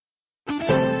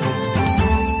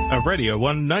Radio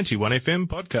 191 FM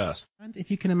podcast. And if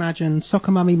you can imagine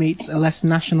Soccer Mummy meets a less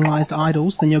nationalised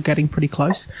Idols, then you're getting pretty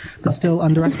close, but still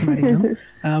underestimating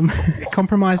them.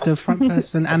 Comprised of front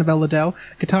person Annabelle Liddell,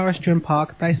 guitarist Jim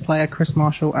Park, bass player Chris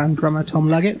Marshall, and drummer Tom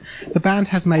Leggett, the band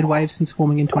has made waves since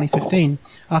forming in 2015.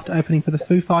 After opening for the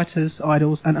Foo Fighters,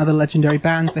 Idols, and other legendary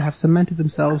bands, they have cemented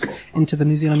themselves into the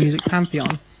New Zealand music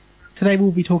pantheon. Today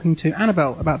we'll be talking to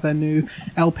Annabelle about their new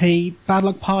LP, Bad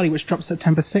Luck Party, which drops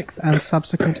September 6th, and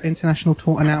subsequent international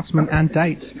tour announcement and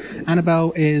dates.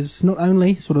 Annabelle is not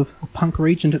only sort of a punk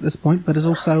regent at this point, but is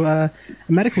also a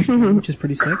medical student, which is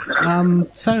pretty sick.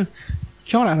 So,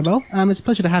 kia ora, Annabelle. It's a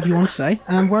pleasure to have you on today.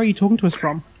 Where are you talking to us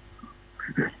from?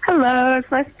 Hello,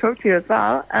 it's nice to talk to you as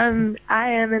well. I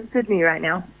am in Sydney right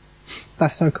now.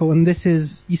 That's so cool. And this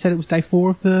is, you said it was day 4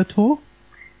 of the tour?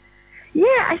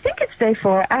 Yeah, I think it's day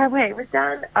 4. Wait, we've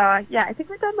done, I think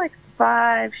we've done like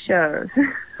 5 shows.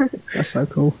 That's so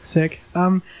cool. Sick.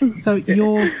 So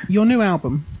your new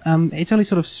album, it's only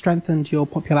sort of strengthened your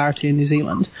popularity in New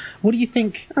Zealand. What do you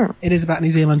think it is about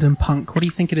New Zealand and punk? What do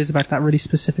you think it is about that really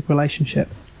specific relationship?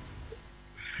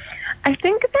 I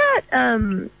think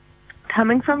that,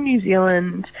 coming from New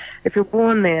Zealand, if you're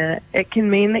born there, it can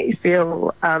mean that you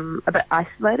feel, a bit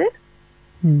isolated.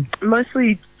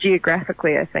 Mostly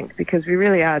geographically, I think, because we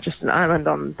really are just an island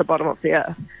on the bottom of the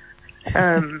earth.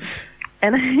 And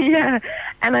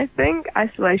I think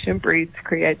isolation breeds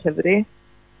creativity.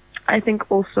 I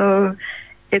think also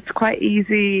it's quite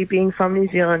easy being from New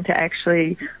Zealand to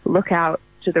actually look out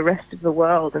to the rest of the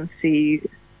world and see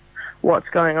what's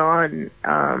going on,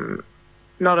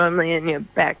 not only in your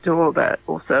back door, but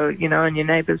also, in your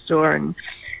neighbor's door, and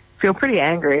feel pretty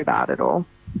angry about it all.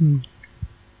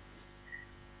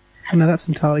 No, that's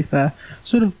entirely fair.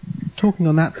 Sort of talking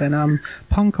on that then,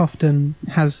 punk often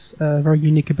has a very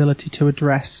unique ability to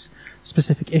address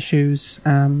specific issues,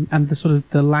 and the sort of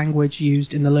the language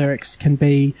used in the lyrics can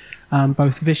be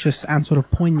both vicious and sort of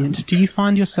poignant. Do you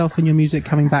find yourself in your music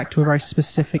coming back to a very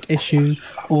specific issue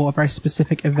or a very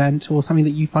specific event or something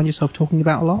that you find yourself talking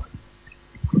about a lot?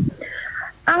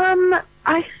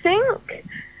 I think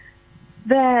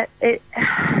that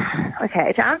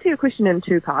okay, to answer your question in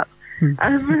 2 parts,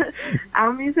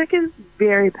 our music is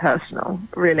very personal,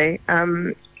 really.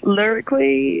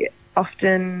 Lyrically,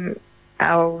 often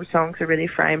our songs are really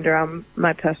framed around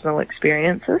my personal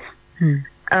experiences,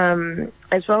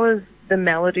 as well as the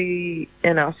melody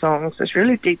in our songs is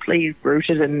really deeply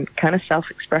rooted in kind of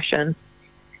self-expression.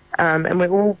 And we're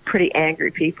all pretty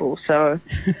angry people, so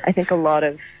I think a lot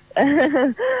of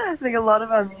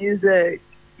our music,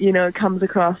 comes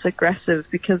across aggressive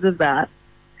because of that.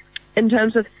 In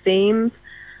terms of themes,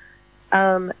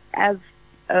 as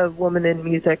a woman in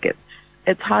music,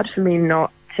 it's hard for me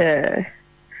not to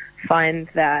find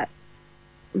that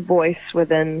voice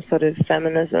within sort of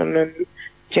feminism and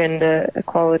gender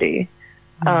equality.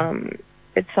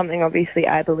 It's something obviously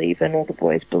I believe in, all the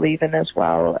boys believe in as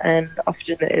well, and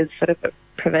often it is sort of a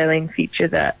prevailing feature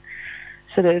that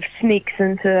sort of sneaks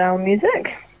into our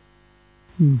music.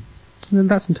 And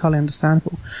that's entirely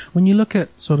understandable. When you look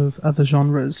at sort of other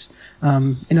genres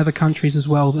in other countries as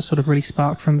well that sort of really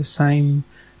sparked from the same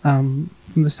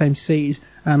seed,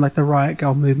 like the Riot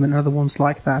Girl movement and other ones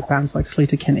like that, bands like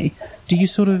Sleater Kinney, do you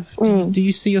sort of do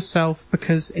you see yourself,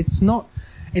 because it's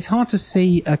hard to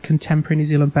see a contemporary New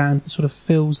Zealand band that sort of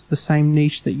fills the same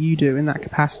niche that you do in that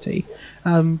capacity.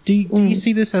 Do you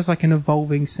see this as like an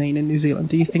evolving scene in New Zealand?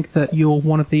 Do you think that you're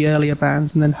one of the earlier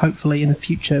bands, and then hopefully in the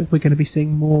future we're going to be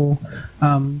seeing more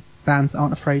bands that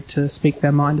aren't afraid to speak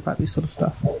their mind about this sort of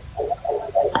stuff?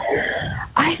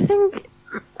 I think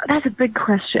that's a big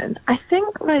question. I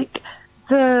think like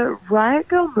the Riot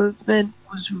Girl movement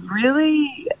was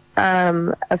really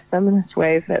a feminist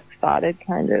wave that started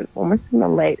kind of almost in the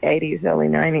late 80s, early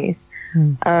 90s.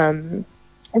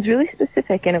 It's really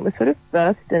specific, and it was sort of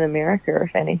birthed in America,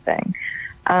 if anything.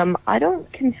 I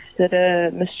don't consider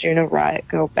Miss June a Riot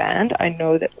Girl band. I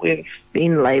know that we've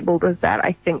been labeled as that.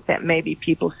 I think that maybe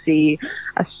people see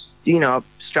a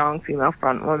strong female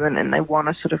front woman and they want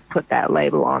to sort of put that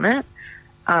label on it.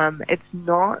 It's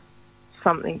not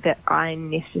something that I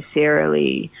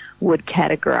necessarily would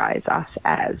categorize us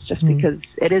as, just because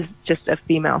it is just a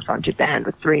female-fronted band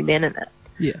with 3 men in it.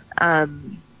 Yeah.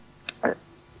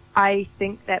 I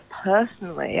think that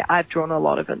personally, I've drawn a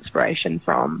lot of inspiration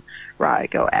from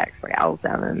Riot Girl acts like Al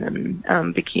Zannon and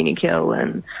Bikini Kill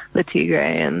and Le Tigre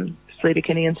and Sleater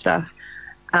Kinney and stuff.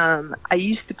 I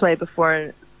used to play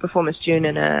before Miss June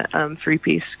in a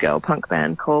 3-piece girl punk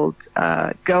band called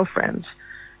Girlfriends,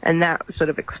 and that sort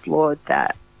of explored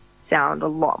that sound a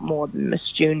lot more than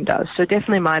Miss June does. So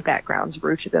definitely my background's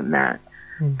rooted in that.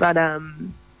 But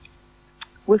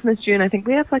with Miss June, I think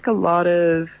we have like a lot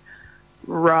of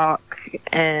rock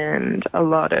and a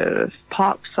lot of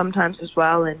pop sometimes as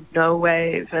well, and no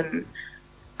wave. And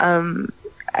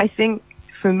I think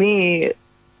for me,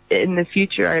 in the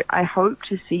future, I hope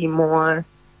to see more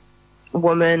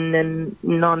women and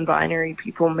non-binary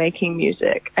people making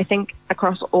music. I think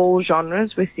across all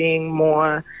genres, we're seeing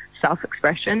more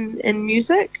self-expression in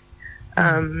music,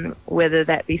 whether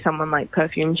that be someone like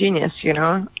Perfume Genius, you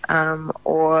know,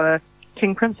 or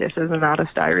King Princess is an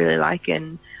artist I really like,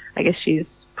 and I guess she's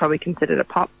probably considered a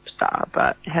pop star,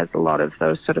 but has a lot of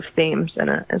those sort of themes in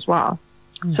it as well.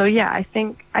 So yeah, I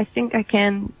think I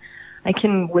can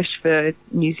wish for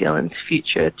New Zealand's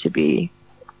future to be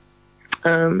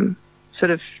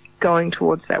sort of going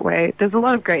towards that way. There's a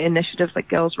lot of great initiatives like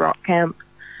Girls Rock Camp,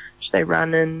 which they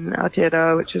run in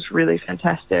Aotearoa, which is really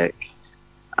fantastic.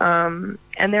 And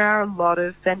there are a lot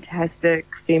of fantastic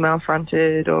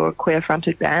female-fronted or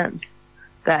queer-fronted bands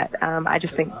that I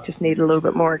just think just need a little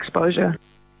bit more exposure.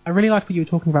 I really like what you were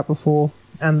talking about before,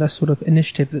 and the sort of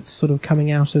initiative that's sort of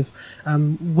coming out of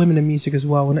women in music as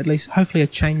well, and at least hopefully a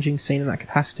changing scene in that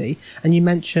capacity. And you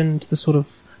mentioned the sort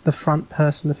of the front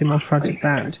person, the female-fronted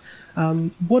band.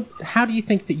 How do you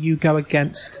think that you go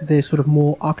against the sort of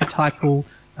more archetypal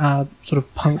sort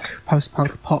of punk,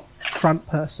 post-punk, pop front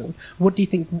person? What do you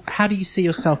think? How do you see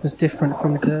yourself as different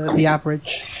from the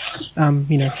average,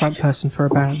 front person for a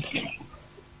band?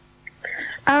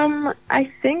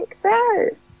 I think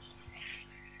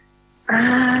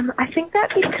that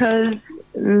because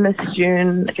Miss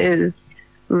June is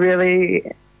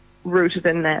really rooted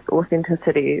in that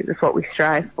authenticity, that's what we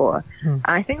strive for.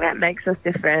 I think that makes us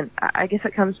different. I guess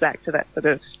it comes back to that sort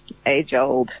of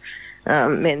age-old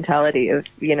mentality of,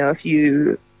 you know, if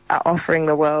you are offering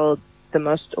the world the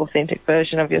most authentic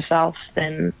version of yourself,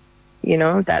 then, you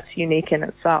know, that's unique in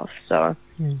itself. So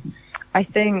I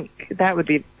think that would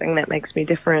be the thing that makes me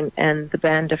different and the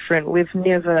band different. We've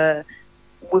never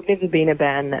been a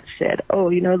band that said, oh,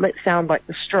 you know, let's sound like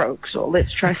the Strokes, or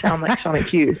let's try sound like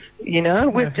Sonic Youth. You know,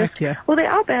 well,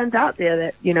 there are bands out there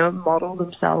that, you know, model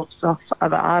themselves off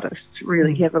other artists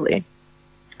really heavily,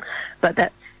 but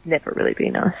that's never really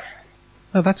been us.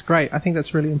 Oh, that's great. I think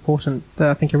that's really important.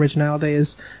 I think originality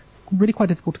is really quite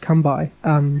difficult to come by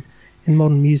in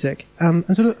modern music. And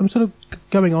I'm sort of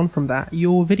going on from that.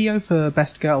 Your video for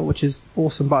Best Girl, which is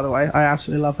awesome, by the way. I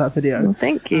absolutely love that video. Well,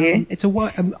 thank you. It's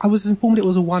I was informed it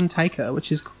was a one-taker,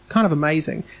 which is kind of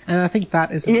amazing. And I think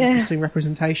that is an interesting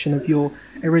representation of your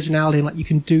originality, and like you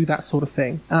can do that sort of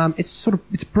thing.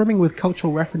 It's brimming with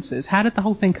cultural references. How did the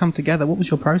whole thing come together? What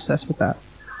was your process with that?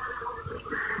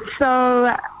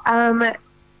 So,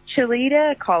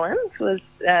 Chalita Collins was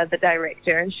the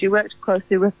director, and she worked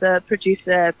closely with the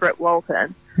producer, Britt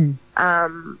Walton.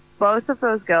 Both of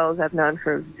those girls I've known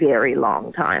for a very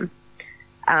long time.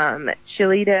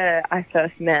 Chalita I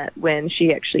first met when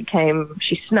she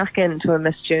snuck into a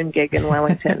Miss June gig in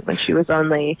Wellington when she was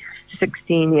only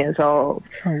 16 years old.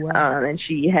 Oh, wow. And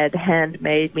she had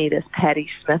handmade me this Patti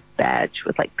Smith badge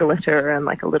with like glitter and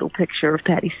like a little picture of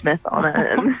Patti Smith on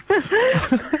it.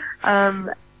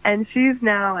 And she's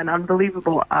now an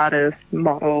unbelievable artist,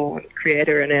 model, and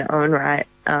creator in her own right.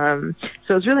 So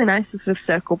it was really nice to sort of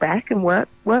circle back and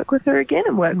work with her again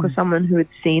and work with someone who had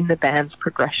seen the band's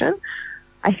progression.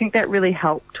 I think that really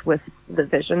helped with the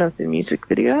vision of the music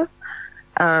video.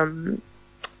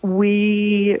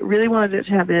 We really wanted it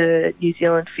to have a New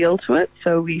Zealand feel to it,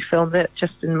 so we filmed it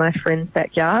just in my friend's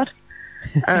backyard.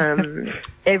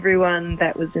 Everyone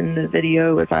that was in the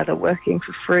video was either working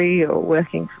for free or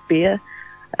working for beer.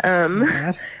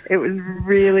 It was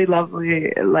really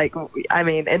lovely. Like, I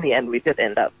mean, in the end, we did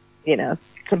end up, you know,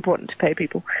 it's important to pay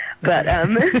people, but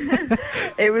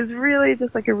it was really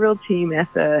just like a real team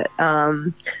effort.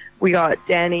 We got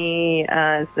Danny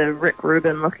as the Rick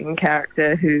Rubin looking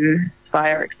character whose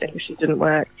fire extinguisher didn't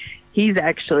work. He's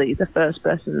actually the first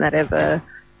person that ever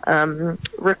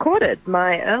recorded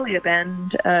my earlier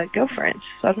band, Girlfriend.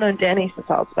 So I've known Danny since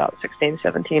I was about 16,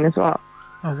 17 as well.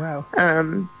 Oh, wow.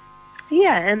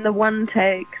 Yeah, and the one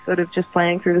take, sort of just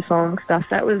playing through the song stuff,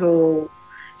 that was all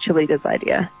Chalita's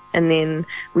idea. And then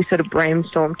we sort of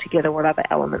brainstormed together what other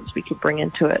elements we could bring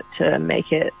into it to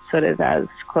make it sort of as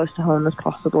close to home as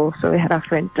possible. So we had our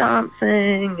friend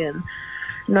dancing and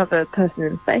another person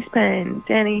in face paint,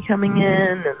 Danny coming in,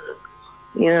 and,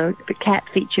 you know, the cat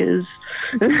features.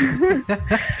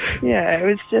 Yeah,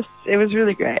 it was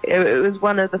really great. It was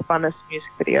one of the funnest music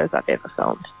videos I've ever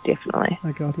filmed, definitely.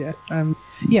 Oh God,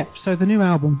 yeah. So the new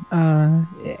album,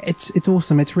 it's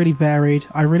awesome. It's really varied.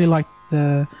 I really like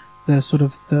the sort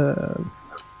of the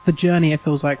journey it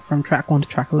feels like from track 1 to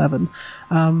track 11.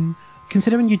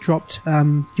 considering you dropped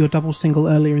your double single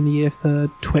earlier in the year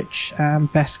for Twitch,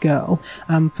 Best Girl,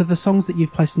 for the songs that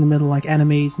you've placed in the middle, like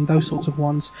Enemies and those sorts of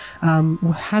ones,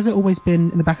 has it always been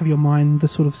in the back of your mind the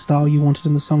sort of style you wanted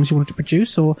in the songs you wanted to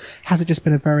produce, or has it just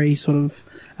been a very sort of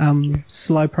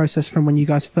slow process from when you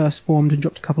guys first formed and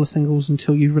dropped a couple of singles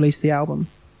until you released the album?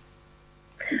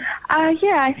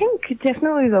 Yeah, I think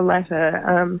definitely the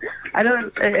latter.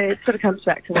 It sort of comes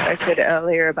back to what I said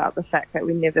earlier about the fact that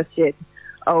we never said,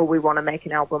 oh, we want to make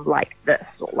an album like this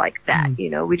or like that. You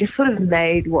know, we just sort of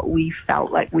made what we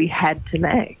felt like we had to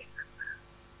make.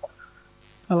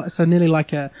 So nearly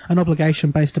like an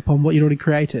obligation based upon what you'd already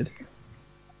created?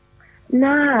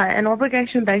 Nah, an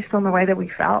obligation based on the way that we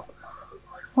felt.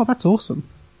 Oh, that's awesome.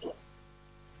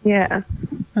 Yeah.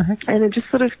 Oh, heck yeah. And it just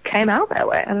sort of came out that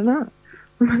way. I don't know.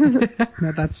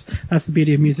 No, that's the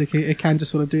beauty of music. It can just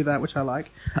sort of do that, which I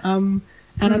like. And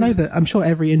I know that I'm sure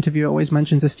every interviewer always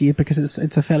mentions this to you because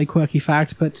it's a fairly quirky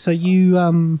fact. But so you,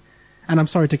 and I'm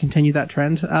sorry to continue that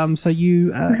trend. So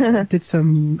you did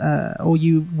some, or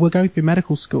you were going through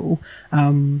medical school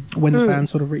when the band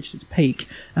sort of reached its peak.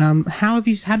 How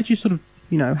did you sort of,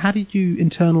 how did you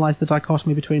internalize the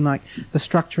dichotomy between like the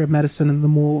structure of medicine and the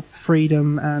more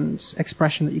freedom and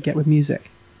expression that you get with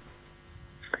music?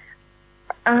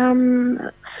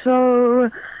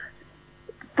 So,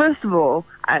 first of all,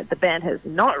 the band has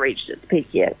not reached its peak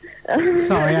yet.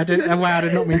 Sorry, I did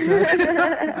not mean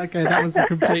to. Okay, that was a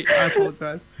complete, I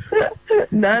apologize.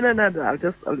 No, I'm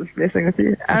just messing with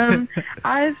you.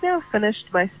 I've now finished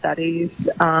my studies,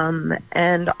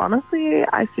 and honestly,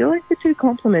 I feel like the two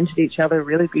complemented each other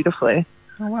really beautifully.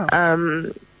 Oh,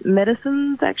 wow.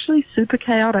 Medicine's actually super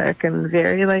chaotic and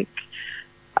very,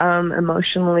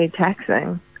 emotionally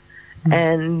taxing.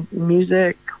 And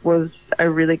music was a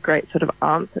really great sort of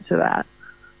answer to that.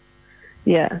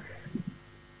 Yeah.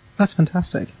 That's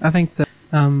fantastic. I think that,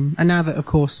 and now that of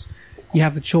course you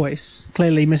have the choice,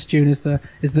 clearly Miss June is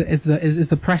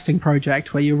the pressing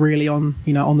project where you're really on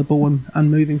the ball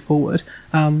and moving forward.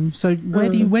 So where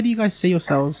do you guys see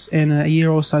yourselves in a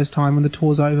year or so's time when the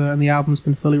tour's over and the album's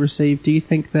been fully received? Do you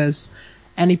think there's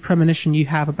any premonition you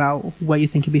have about where you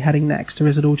think you'll be heading next, or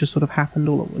is it all just sort of happened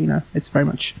it's very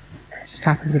much just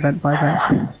happens event by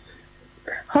event?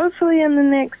 Hopefully in the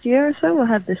next year or so we'll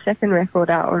have the second record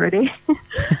out already.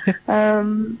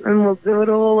 And we'll do it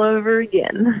all over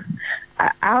again.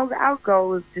 Our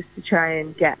goal is just to try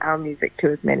and get our music to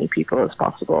as many people as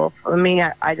possible. For me,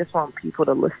 I just want people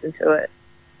to listen to it.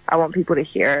 I want people to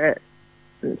hear it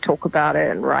and talk about it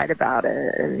and write about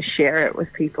it and share it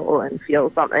with people and feel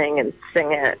something and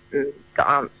sing it and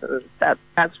dance. And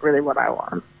that's really what I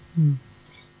want.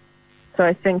 So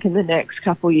I think in the next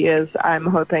couple of years, I'm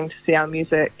hoping to see our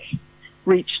music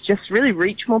reach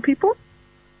more people.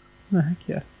 Oh, heck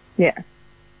yeah. Yeah.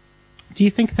 Do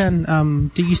you think then,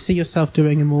 do you see yourself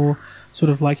doing a more sort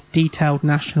of like detailed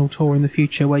national tour in the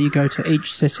future where you go to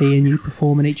each city and you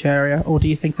perform in each area? Or do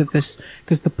you think that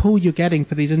because the pool you're getting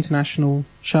for these international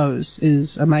shows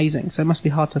is amazing, so it must be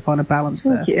hard to find a balance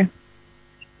there. Thank you.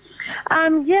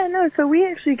 So we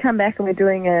actually come back and we're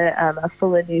doing a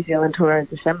fuller New Zealand tour in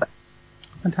December.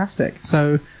 Fantastic.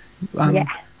 So,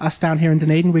 us down here in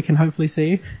Dunedin, we can hopefully see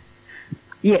you?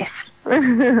 Yes.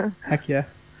 Heck yeah.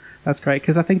 That's great,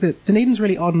 because I think that Dunedin's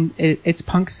really on, its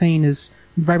punk scene is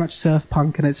very much surf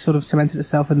punk, and it's sort of cemented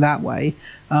itself in that way.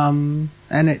 And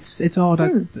it's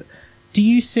odd. Do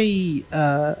you see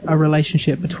a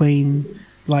relationship between,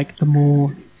 like, the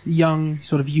more young,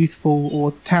 sort of youthful,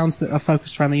 or towns that are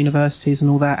focused around the universities and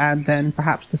all that, and then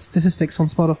perhaps the statistics on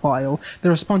Spotify or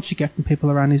the response you get from people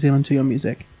around New Zealand to your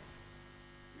music?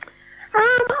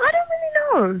 I don't really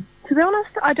know. To be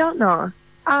honest, I don't know.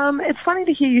 It's funny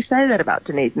to hear you say that about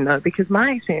Dunedin, though, because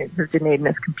my experience of Dunedin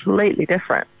is completely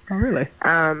different. Oh, really?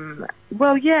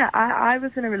 Well, yeah, I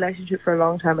was in a relationship for a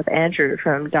long time with Andrew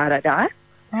from Die Die Die.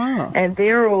 Oh. And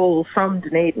they're all from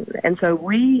Dunedin. And so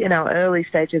we, in our early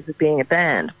stages of being a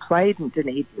band, played in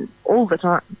Dunedin all the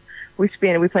time. We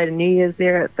played a New Year's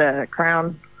there at the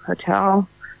Crown Hotel.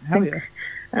 Hell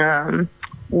yeah.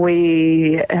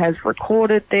 We have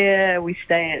recorded there. We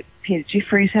stay at Peter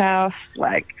Jeffrey's house.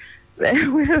 Like,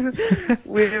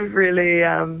 we've really...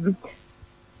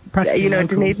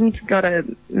 Dunedin's got a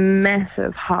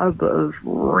massive hub of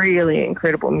really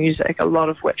incredible music, a lot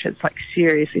of which has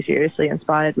seriously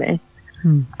inspired me.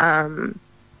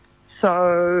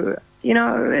 So,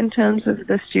 in terms of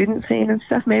the student scene and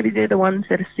stuff, maybe they're the ones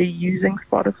that are using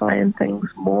Spotify and things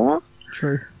more.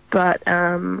 True. But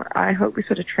I hope we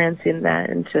sort of transcend that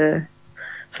into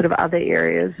sort of other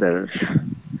areas of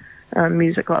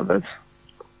music lovers.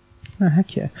 Oh,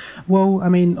 heck yeah. Well, I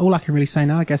mean, all I can really say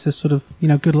now, I guess, is sort of,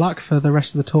 good luck for the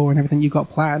rest of the tour and everything you've got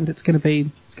planned. It's going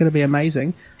to be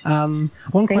amazing. One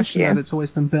question though, that's always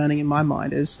been burning in my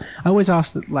mind is, I always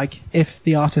ask that, like, if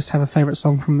the artists have a favourite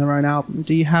song from their own album,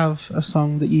 do you have a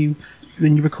song that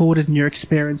when you recorded and your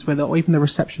experience with it, or even the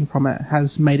reception from it,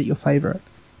 has made it your favourite?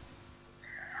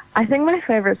 I think my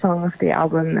favourite song off the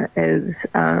album is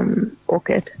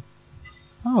Orchid.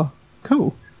 Oh,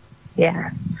 cool.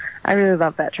 Yeah, I really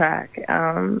love that track.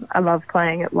 I love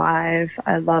playing it live.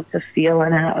 I love the feel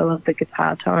in it. I love the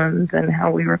guitar tones and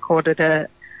how we recorded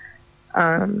it.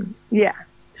 Yeah,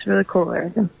 it's really cool,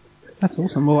 everything. That's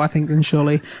awesome. Well, I think then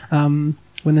surely when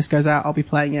this goes out, I'll be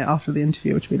playing it after the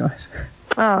interview, which would be nice.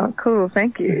 Oh, cool.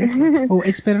 Thank you. Well,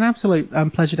 it's been an absolute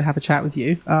pleasure to have a chat with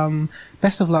you.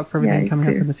 Best of luck for everything coming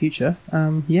up in the future.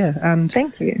 And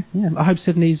thank you. Yeah, I hope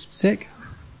Sydney's sick.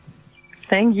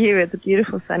 Thank you. It's a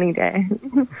beautiful sunny day.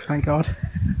 Thank God.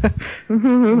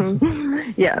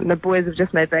 Awesome. Yeah, and the boys have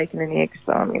just made bacon and eggs,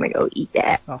 so I'm going to go eat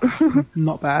that. Oh,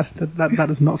 not bad. That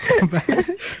does not sound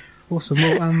bad. Awesome.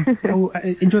 Well,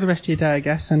 enjoy the rest of your day, I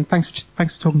guess, and thanks for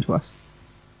talking to us.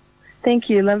 Thank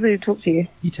you. Lovely to talk to you.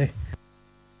 You too.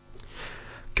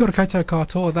 Kia ora koutou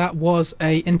katoa. That was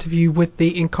a interview with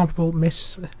the incomparable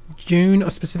Miss June, or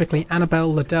specifically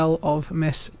Annabelle Liddell of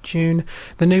Miss June.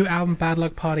 The new album Bad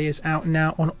Luck Party is out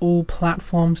now on all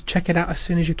platforms. Check it out as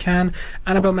soon as you can.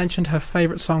 Annabelle mentioned her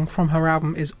favourite song from her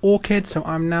album is Orchid, so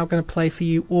I'm now going to play for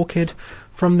you Orchid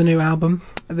from the new album.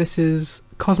 This is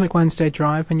Cosmic Wednesday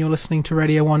Drive, and you're listening to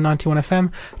Radio 191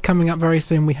 FM. Coming up very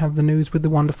soon, we have the news with the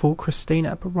wonderful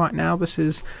Christina. But right now, this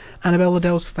is Annabelle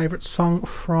Liddell's favourite song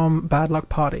from Bad Luck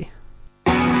Party.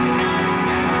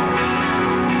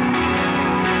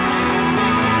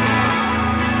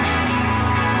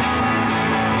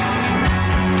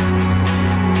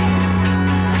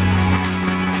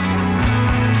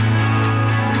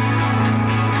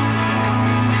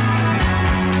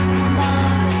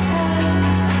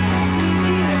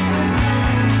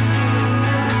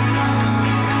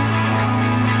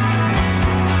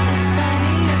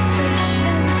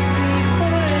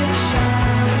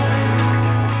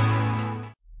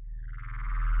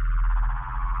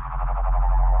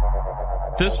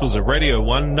 This was a Radio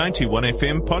 191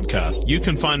 FM podcast. You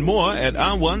can find more at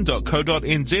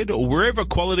r1.co.nz or wherever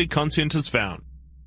quality content is found.